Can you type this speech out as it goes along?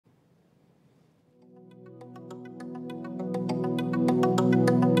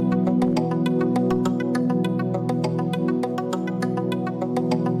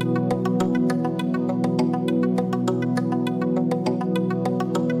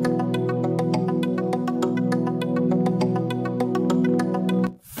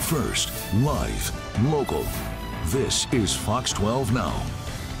Live, local. This is Fox 12 Now.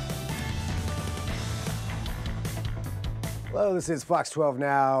 Hello, this is Fox 12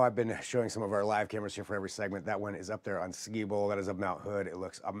 Now. I've been showing some of our live cameras here for every segment. That one is up there on Ski Bowl. That is of Mount Hood. It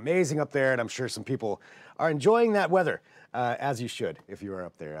looks amazing up there, and I'm sure some people are enjoying that weather, as you should if you are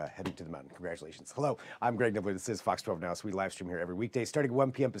up there heading to the mountain. Congratulations. Hello, I'm Greg Nibbler. This is Fox 12 Now. So we live stream here every weekday starting at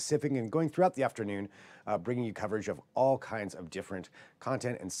 1 p.m. Pacific and going throughout the afternoon, bringing you coverage of all kinds of different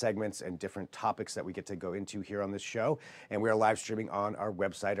content and segments and different topics that we get to go into here on this show. And we are live streaming on our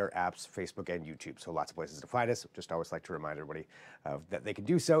website, our apps, Facebook, and YouTube. So lots of places to find us. Just always like to remind everybody that they can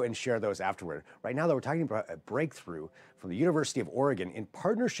do so and share those afterward. Right now, though, we're talking about a breakthrough from the University of Oregon in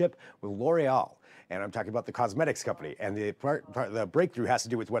partnership with L'Oreal. And I'm talking about the cosmetics company. And the breakthrough has to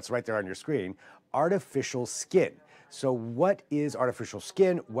do with what's right there on your screen, artificial skin. So what is artificial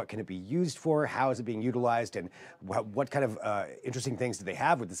skin? What can it be used for? How is it being utilized? And what kind of interesting things do they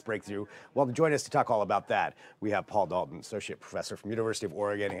have with this breakthrough? Well, to join us to talk all about that, we have Paul Dalton, Associate Professor from University of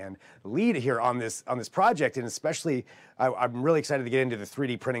Oregon and lead here on this project. And especially, I'm really excited to get into the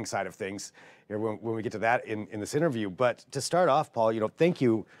 3D printing side of things here when we get to that in this interview. But to start off, Paul, thank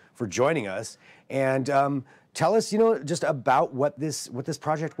you for joining us. And tell us, just about what this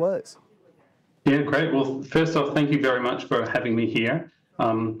project was. Yeah, great. Well, first off, thank you very much for having me here.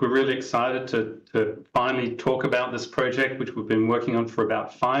 We're really excited to finally talk about this project, which we've been working on for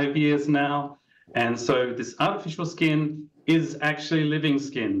about 5 years now. And so this artificial skin is actually living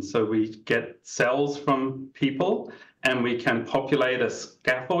skin. So we get cells from people and we can populate a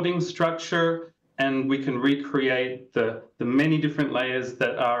scaffolding structure and we can recreate the many different layers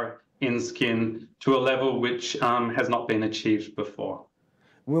that are in skin to a level which has not been achieved before.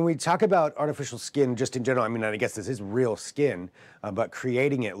 When we talk about artificial skin, just in general, I guess this is real skin, but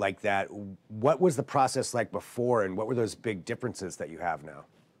creating it like that, what was the process like before, and what were those big differences that you have now?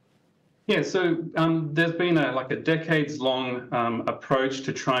 Yeah, so there's been a decades-long approach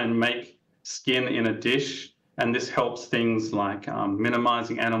to try and make skin in a dish, and this helps things like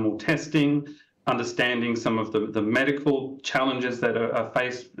minimizing animal testing, understanding some of the medical challenges that are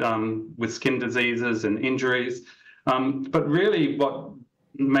faced with skin diseases and injuries. But really what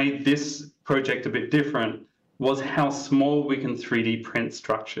made this project a bit different was how small we can 3D print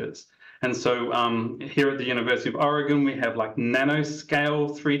structures. And so here at the University of Oregon, we have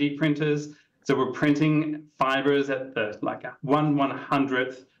nanoscale 3D printers. So we're printing fibers at the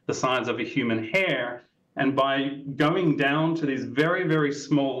 1/100th the size of a human hair. And by going down to these very, very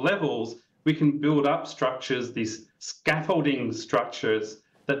small levels, we can build up structures, these scaffolding structures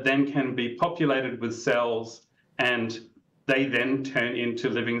that then can be populated with cells, and they then turn into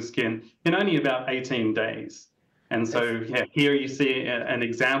living skin in only about 18 days. And so here you see an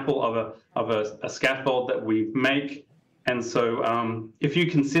example of a scaffold that we make. And so if you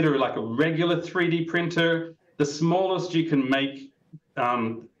consider a regular 3D printer, the smallest you can make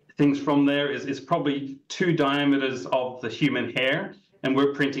things from there is probably 2 diameters of the human hair. And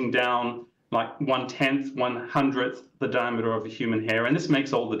we're printing down 1/10, 1/100th the diameter of a human hair. And this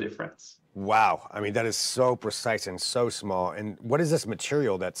makes all the difference. Wow. that is so precise and so small. And what is this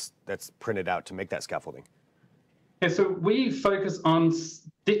material that's printed out to make that scaffolding? Yeah, so we focus on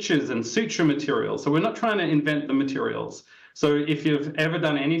stitches and suture materials. So we're not trying to invent the materials. So if you've ever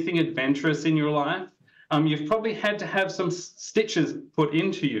done anything adventurous in your life, you've probably had to have some stitches put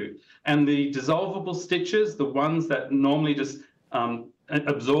into you. And the dissolvable stitches, the ones that normally just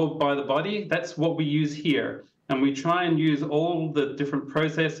absorbed by the body, that's what we use here. And we try and use all the different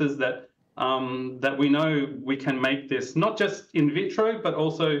processes that we know we can make this, not just in vitro, but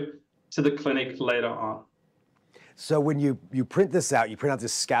also to the clinic later on. So when you print this out, you print out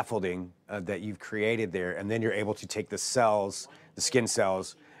this scaffolding that you've created there, and then you're able to take the cells, the skin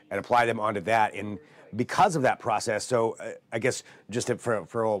cells, and apply them onto that. And because of that process, so I guess just for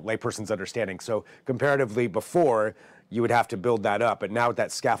a layperson's understanding, so comparatively before, you would have to build that up, but now with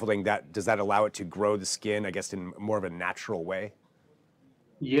that scaffolding, does that allow it to grow the skin, I guess, in more of a natural way?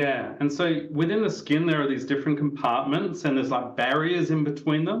 Yeah, and so within the skin, there are these different compartments, and there's barriers in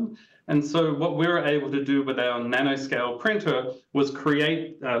between them. And so what we were able to do with our nanoscale printer was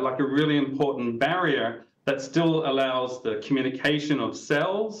create a really important barrier that still allows the communication of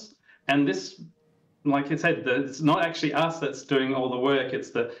cells. And this, like I said, it's not actually us that's doing all the work.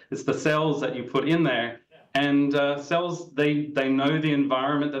 It's the cells that you put in there. And cells, they know the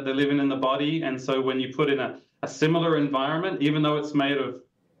environment that they live in the body. And so when you put in a similar environment, even though it's made of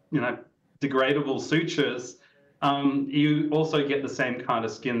degradable sutures, you also get the same kind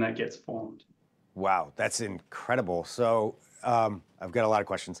of skin that gets formed. Wow, that's incredible. So I've got a lot of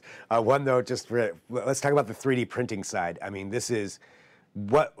questions. One though, let's talk about the 3D printing side. This is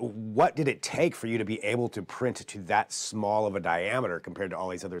What did it take for you to be able to print to that small of a diameter compared to all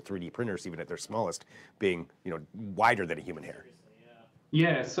these other 3D printers, even at their smallest, being wider than a human hair?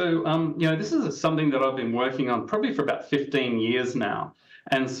 Yeah, so this is something that I've been working on probably for about 15 years now.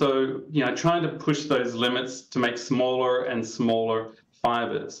 And so, trying to push those limits to make smaller and smaller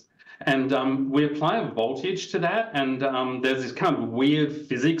fibers. And we apply a voltage to that, and there's this kind of weird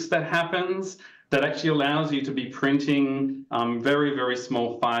physics that happens that actually allows you to be printing very, very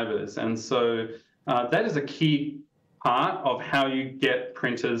small fibers. And so that is a key part of how you get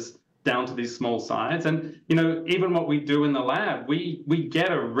printers down to these small size. And even what we do in the lab, we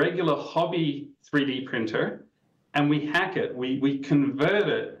get a regular hobby 3D printer and we hack it, we convert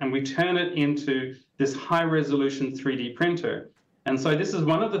it, and we turn it into this high resolution 3D printer. And so this is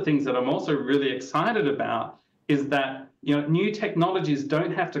one of the things that I'm also really excited about, is that new technologies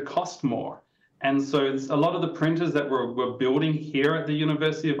don't have to cost more. And so it's a lot of the printers that we're building here at the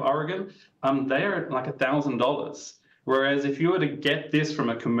University of Oregon, they are like $1,000. Whereas if you were to get this from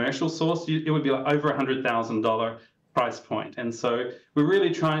a commercial source, it would be like over $100,000 price point. And so we're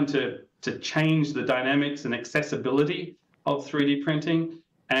really trying to change the dynamics and accessibility of 3D printing.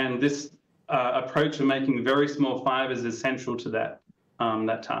 And this approach of making very small fibers is central to that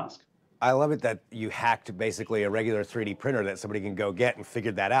task. I love it that you hacked basically a regular 3D printer that somebody can go get and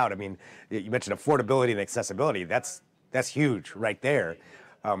figured that out. I mean, you mentioned affordability and accessibility. That's huge right there,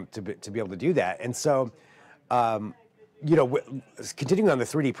 to be able to do that. And so, continuing on the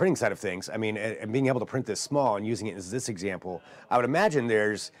 3D printing side of things, I mean, and being able to print this small and using it as this example, I would imagine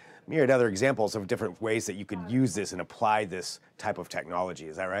there's myriad other examples of different ways that you could use this and apply this type of technology.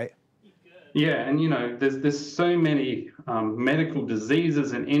 Is that right? Yeah, and there's so many medical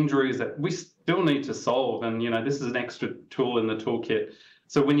diseases and injuries that we still need to solve, and this is an extra tool in the toolkit.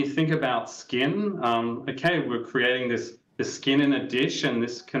 So when you think about skin, okay, we're creating this skin in a dish, and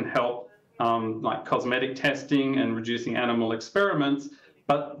this can help like cosmetic testing and reducing animal experiments.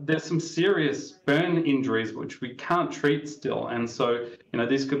 But there's some serious burn injuries which we can't treat still, and so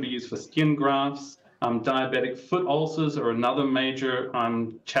these could be used for skin grafts. Diabetic foot ulcers are another major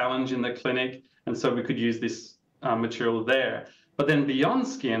challenge in the clinic, and so we could use this material there. But then beyond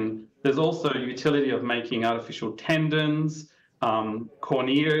skin, there's also utility of making artificial tendons,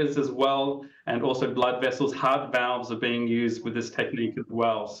 corneas as well, and also blood vessels. Heart valves are being used with this technique as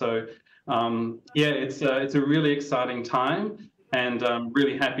well. So yeah, it's a really exciting time, and I'm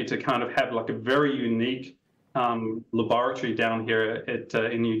really happy to kind of have like a very unique laboratory down here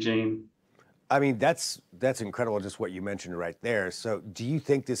in Eugene. I mean, that's incredible, just what you mentioned right there. So do you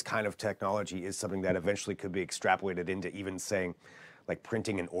think this kind of technology is something that eventually could be extrapolated into even saying like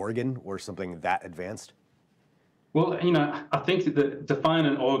printing an organ or something that advanced? Well, I think that define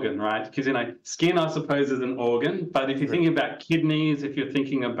an organ, right? Because, skin, I suppose, is an organ. But if you're thinking about kidneys, if you're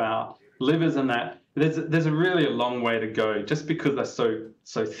thinking about livers and that, there's a really long way to go, just because they're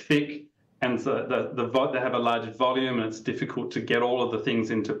so thick, and they have a large volume, and it's difficult to get all of the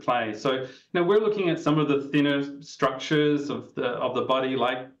things into play. So we're looking at some of the thinner structures of the body,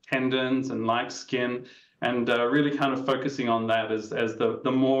 like tendons and like skin, and really kind of focusing on that as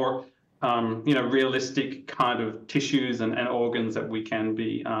the more realistic kind of tissues and organs that we can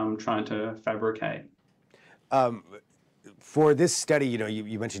be trying to fabricate. For this study,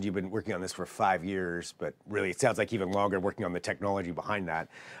 you mentioned you've been working on this for 5 years, but really it sounds like even longer, working on the technology behind that.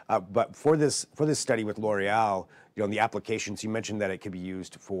 But for this study with L'Oreal, in the applications, you mentioned that it could be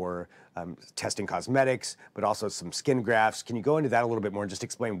used for testing cosmetics, but also some skin grafts. Can you go into that a little bit more and just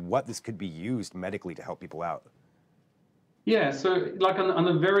explain what this could be used medically to help people out? Yeah, so like on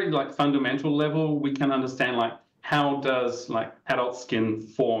a very fundamental level, we can understand how does adult skin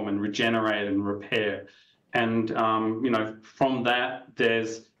form and regenerate and repair. And from that,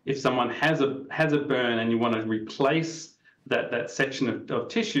 if someone has a burn and you want to replace that section of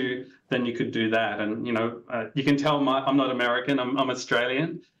tissue, then you could do that. And you can tell I'm not American, I'm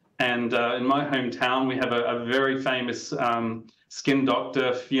Australian, and in my hometown we have a very famous skin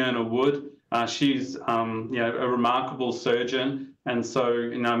doctor, Fiona Wood. She's a remarkable surgeon, and so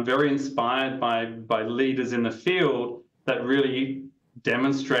I'm very inspired by leaders in the field that really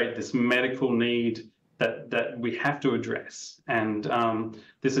demonstrate this medical need that we have to address, and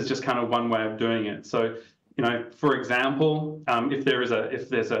this is just kind of one way of doing it. So, for example, if there's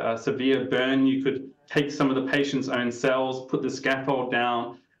a severe burn, you could take some of the patient's own cells, put the scaffold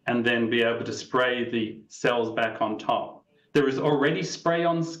down, and then be able to spray the cells back on top. There is already spray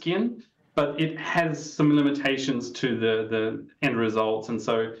on skin, but it has some limitations to the end results, and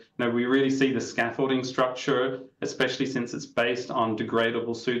so we really see the scaffolding structure, especially since it's based on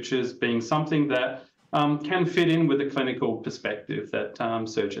degradable sutures, being something that can fit in with the clinical perspective that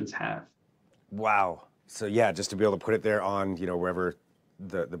surgeons have. Wow. So yeah, just to be able to put it there on, wherever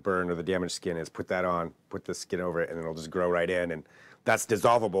the burn or the damaged skin is, put that on, put the skin over it, and it'll just grow right in. And that's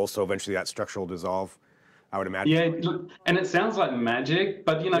dissolvable, so eventually that structure will dissolve, I would imagine. Yeah, look, and it sounds like magic,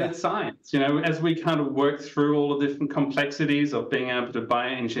 but Yeah. it's science. As we kind of work through all the different complexities of being able to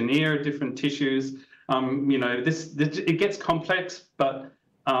bioengineer different tissues, it gets complex, but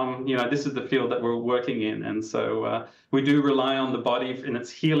this is the field that we're working in, and so we do rely on the body and its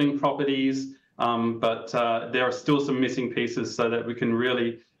healing properties, but there are still some missing pieces so that we can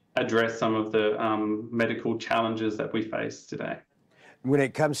really address some of the medical challenges that we face today. When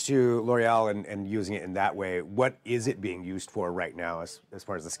it comes to L'Oreal and using it in that way, what is it being used for right now as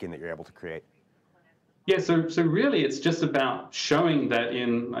far as the skin that you're able to create? Yeah, so really it's just about showing that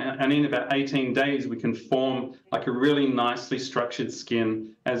in about 18 days we can form like a really nicely structured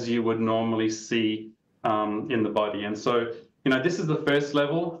skin as you would normally see in the body. And so, this is the first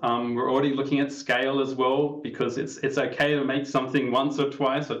level. We're already looking at scale as well, because it's okay to make something once or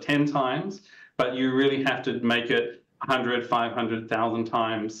twice or 10 times, but you really have to make it 100, 500,000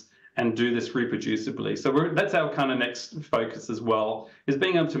 times and do this reproducibly. So that's our kind of next focus as well, is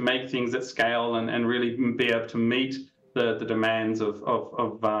being able to make things at scale and really be able to meet the demands of a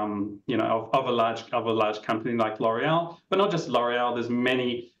large company like L'Oreal. But not just L'Oreal, there's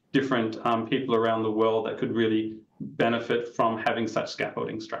many different people around the world that could really benefit from having such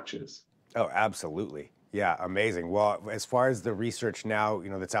scaffolding structures. Oh, absolutely. Yeah, amazing. Well, as far as the research now,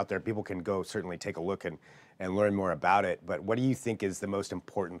 that's out there, people can go certainly take a look and learn more about it. But what do you think is the most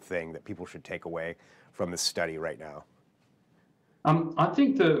important thing that people should take away from this study right now? I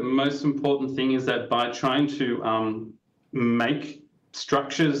think the most important thing is that by trying to make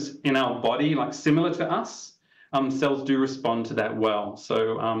structures in our body like similar to us, cells do respond to that well.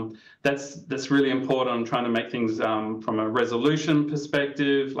 So that's really important. I'm trying to make things from a resolution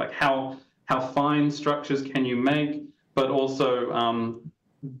perspective, like how fine structures can you make, but also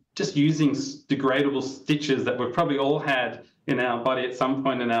just using degradable stitches that we've probably all had in our body at some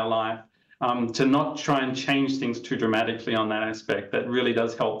point in our life, to not try and change things too dramatically on that aspect. That really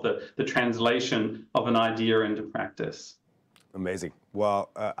does help the translation of an idea into practice. Amazing. Well,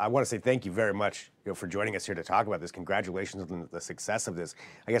 I want to say thank you very much for joining us here to talk about this. Congratulations on the success of this.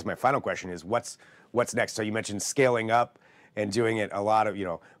 I guess my final question is, what's next? So you mentioned scaling up and doing it a lot of,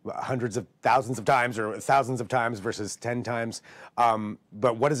 hundreds of thousands of times or thousands of times versus 10 times.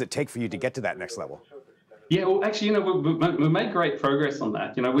 But what does it take for you to get to that next level? Yeah, well, actually, we made great progress on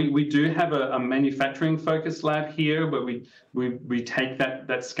that. We do have a manufacturing focused lab here where we take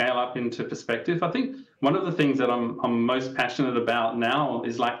that scale up into perspective. I think one of the things that I'm most passionate about now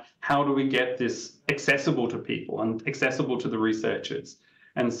is like, how do we get this accessible to people and accessible to the researchers?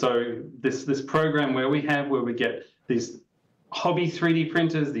 And so this program where we get these hobby 3D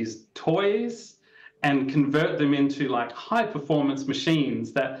printers, these toys, and convert them into like high performance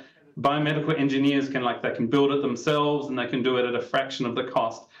machines that biomedical engineers can build it themselves, and they can do it at a fraction of the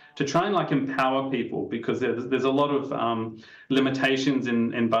cost, to try and empower people, because there's a lot of limitations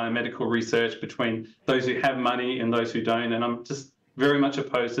in biomedical research between those who have money and those who don't. And I'm just very much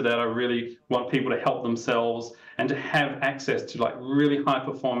opposed to that. I really want people to help themselves and to have access to really high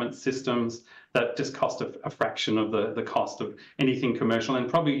performance systems that just cost a fraction of the cost of anything commercial, and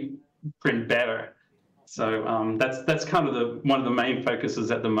probably print better. So that's kind of one of the main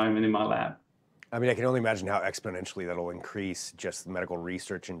focuses at the moment in my lab. I mean, I can only imagine how exponentially that'll increase just medical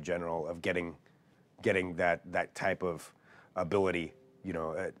research in general, of getting that type of ability,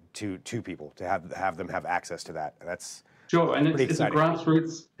 to people, to have them have access to that. That's sure, and it's a exciting.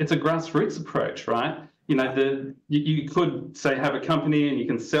 grassroots approach, right? You could say have a company and you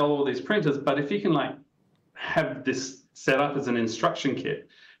can sell all these printers, but if you can have this set up as an instruction kit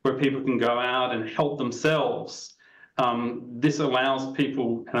where people can go out and help themselves, this allows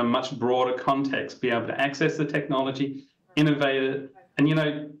people in a much broader context be able to access the technology, innovate it. And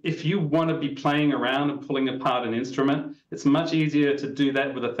if you want to be playing around and pulling apart an instrument, it's much easier to do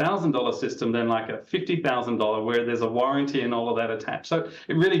that with a $1,000 system than like a $50,000 where there's a warranty and all of that attached. So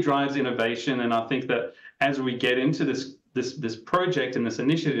it really drives innovation, and I think that as we get into this project and this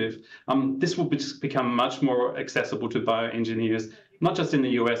initiative, this will become much more accessible to bioengineers, not just in the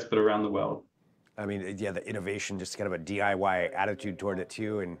US, but around the world. I mean, yeah, the innovation, just kind of a DIY attitude toward it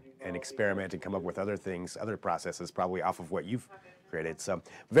too, and experiment and come up with other things, other processes, probably off of what you've created. So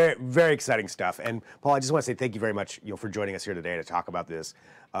very, very exciting stuff. And Paul, I just want to say thank you very much, for joining us here today to talk about this.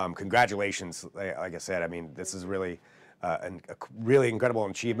 Congratulations. Like I said, I mean, this is really a really incredible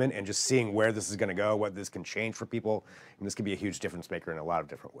achievement, and just seeing where this is going to go, what this can change for people, and this could be a huge difference maker in a lot of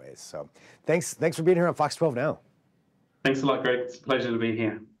different ways. So thanks for being here on Fox 12 Now. Thanks a lot, Greg. It's a pleasure to be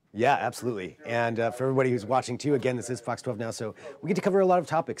here. Yeah, absolutely. And for everybody who's watching too, again, this is Fox 12 Now, so we get to cover a lot of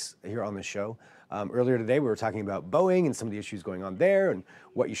topics here on the show. Earlier today, we were talking about Boeing and some of the issues going on there and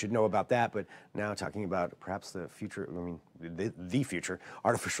what you should know about that, but now talking about perhaps the future, the future,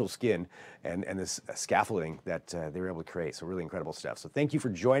 artificial skin and this scaffolding that they were able to create. So really incredible stuff. So thank you for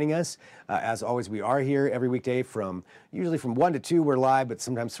joining us. As always, we are here every weekday usually from 1 to 2, we're live, but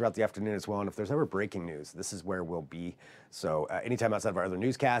sometimes throughout the afternoon as well. And if there's ever breaking news, this is where we'll be. So anytime outside of our other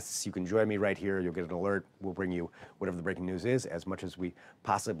newscasts, you can join me right here. You'll get an alert. We'll bring you whatever the breaking news is as much as we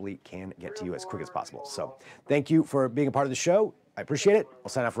possibly can get to you as quick as possible. So thank you for being a part of the show. I appreciate it. I'll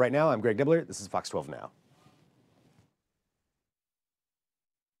sign off right now. I'm Greg Dibbler. This is Fox 12 Now.